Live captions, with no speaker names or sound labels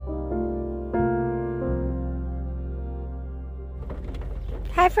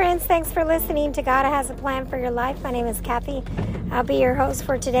Hi friends, thanks for listening to God Has a Plan for Your Life. My name is Kathy. I'll be your host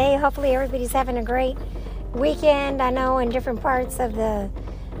for today. Hopefully everybody's having a great weekend. I know in different parts of the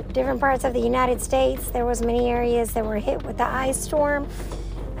United States, there was many areas that were hit with the ice storm.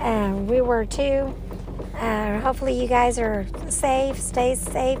 We were too. Hopefully you guys are safe, stay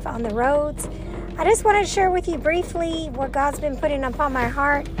safe on the roads. I just want to share with you briefly what God's been putting upon my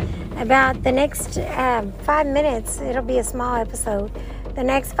heart about the next 5 minutes. It'll be a small episode. The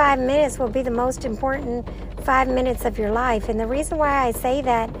next 5 minutes will be the most important 5 minutes of your life. And the reason why I say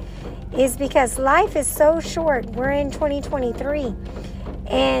that is because life is so short. We're in 2023.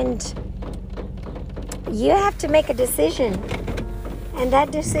 And you have to make a decision. And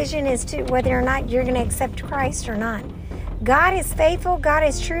that decision is to whether or not you're going to accept Christ or not. God is faithful. God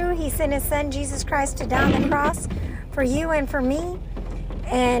is true. He sent His Son, Jesus Christ, to die on the cross for you and for me.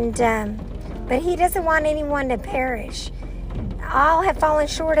 And but He doesn't want anyone to perish. All have fallen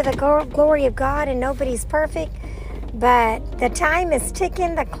short of the glory of God, and nobody's perfect. But the time is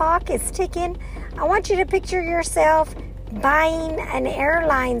ticking. The clock is ticking. I want you to picture yourself buying an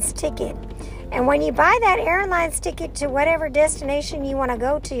airline's ticket. And when you buy that airline's ticket to whatever destination you want to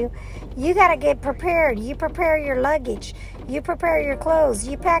go to, you got to get prepared. You prepare your luggage. You prepare your clothes.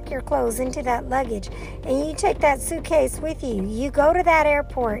 You pack your clothes into that luggage. And you take that suitcase with you. You go to that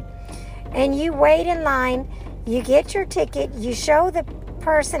airport and you wait in line. You get your ticket. You show the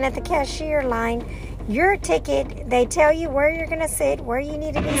person at the cashier line your ticket. They tell you where you're going to sit, where you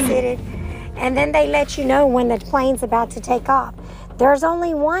need to be seated. And then they let you know when the plane's about to take off. There's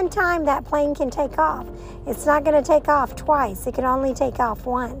only one time that plane can take off. It's not going to take off twice. It can only take off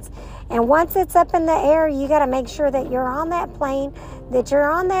once. And once it's up in the air, you got to make sure that you're on that plane, that you're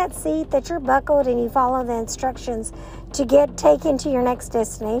on that seat, that you're buckled, and you follow the instructions to get taken to your next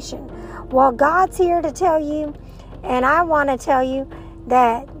destination. Well, God's here to tell you, and I want to tell you,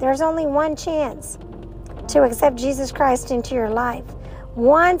 that there's only one chance to accept Jesus Christ into your life.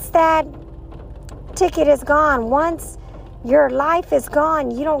 Once that ticket is gone, once your life is gone,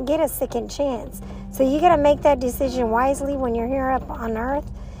 you don't get a second chance. So you got to make that decision wisely when you're here up on earth,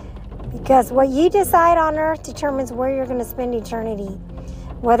 because what you decide on earth determines where you're going to spend eternity,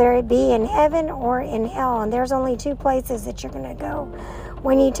 whether it be in heaven or in hell. And there's only two places that you're going to go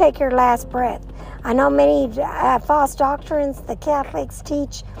when you take your last breath. I know many false doctrines. The Catholics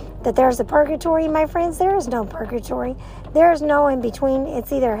teach that there's a purgatory. My friends, there is no purgatory. There is no in between.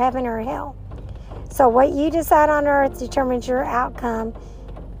 It's either heaven or hell. So what you decide on earth determines your outcome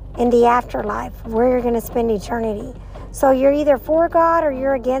in the afterlife, where you're going to spend eternity. So you're either for God or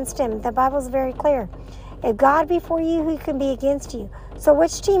you're against Him. The Bible's very clear. If God be for you, who can be against you? So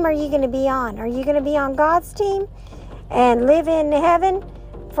which team are you going to be on? Are you going to be on God's team and live in heaven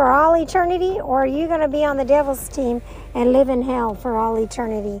for all eternity? Or are you going to be on the devil's team and live in hell for all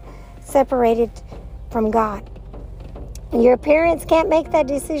eternity, separated from God? Your parents can't make that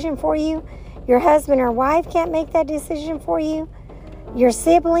decision for you. Your husband or wife can't make that decision for you. Your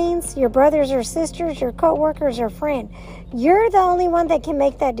siblings, your brothers or sisters, your co-workers or friend. You're the only one that can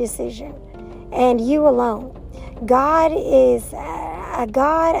make that decision. And you alone. God is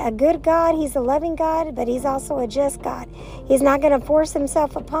a good God. He's a loving God, but He's also a just God. He's not going to force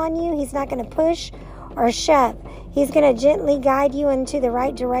Himself upon you. He's not going to push or shove. He's going to gently guide you into the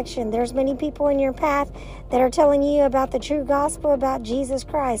right direction. There's many people in your path that are telling you about the true gospel, about Jesus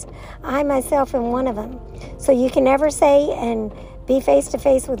Christ. I myself am one of them. So you can never say and be face to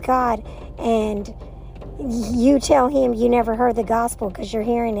face with God and you tell Him you never heard the gospel, because you're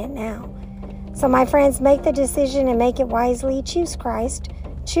hearing it now. So my friends, make the decision and make it wisely. Choose Christ.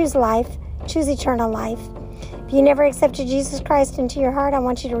 Choose life. Choose eternal life. If you never accepted Jesus Christ into your heart, I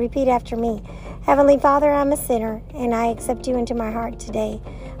want you to repeat after me. Heavenly Father, I'm a sinner, and I accept You into my heart today.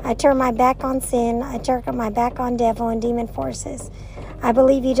 I turn my back on sin. I turn my back on devil and demon forces. I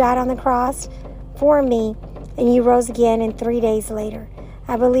believe You died on the cross for me, and You rose again, and 3 days later.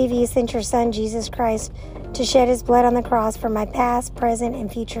 I believe You sent Your Son, Jesus Christ, to shed His blood on the cross for my past, present,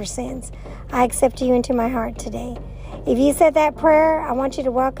 and future sins. I accept You into my heart today. If you said that prayer, I want you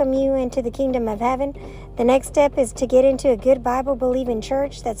to welcome you into the kingdom of heaven. The next step is to get into a good Bible-believing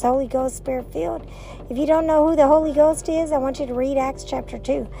church that's Holy Ghost Spirit-filled. If you don't know who the Holy Ghost is, I want you to read Acts chapter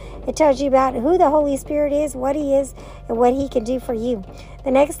 2. It tells you about who the Holy Spirit is, what He is, and what He can do for you.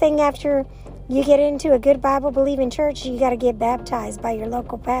 The next thing after you get into a good Bible-believing church, you got to get baptized by your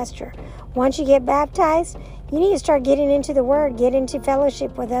local pastor. Once you get baptized, you need to start getting into the Word, get into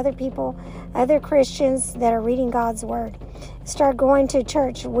fellowship with other people, other Christians that are reading God's Word. Start going to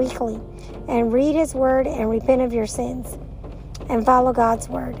church weekly and read His Word and repent of your sins and follow God's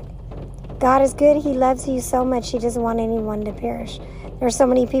Word. God is good. He loves you so much. He doesn't want anyone to perish. There's so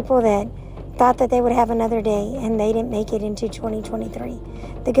many people that thought that they would have another day and they didn't make it into 2023.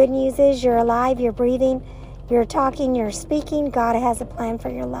 The good news is you're alive, you're breathing, you're talking, you're speaking. God has a plan for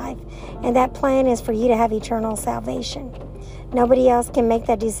your life. And that plan is for you to have eternal salvation. Nobody else can make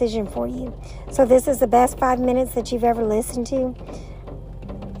that decision for you. So this is the best 5 minutes that you've ever listened to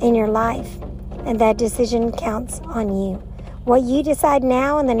in your life. And that decision counts on you. What you decide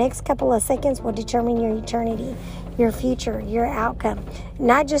now in the next couple of seconds will determine your eternity, your future, your outcome.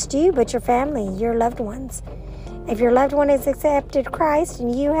 Not just you, but your family, your loved ones. If your loved one has accepted Christ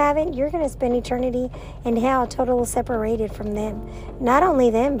and you haven't, you're going to spend eternity in hell, totally separated from them. Not only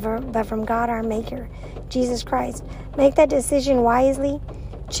them, but from God, our Maker, Jesus Christ. Make that decision wisely.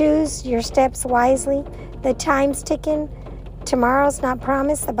 Choose your steps wisely. The time's ticking. Tomorrow's not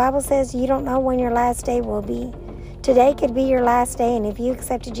promised. The Bible says you don't know when your last day will be. Today could be your last day, and if you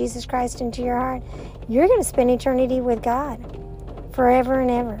accepted Jesus Christ into your heart, you're going to spend eternity with God forever and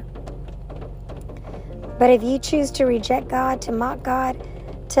ever. But if you choose to reject God, to mock God,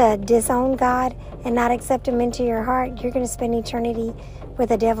 to disown God, and not accept Him into your heart, you're going to spend eternity with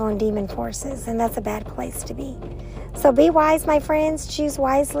the devil and demon forces, and that's a bad place to be. So be wise, my friends. Choose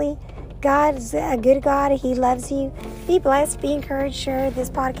wisely. God is a good God. He loves you. Be blessed. Be encouraged. Share this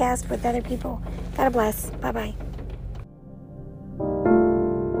podcast with other people. God bless. Bye-bye.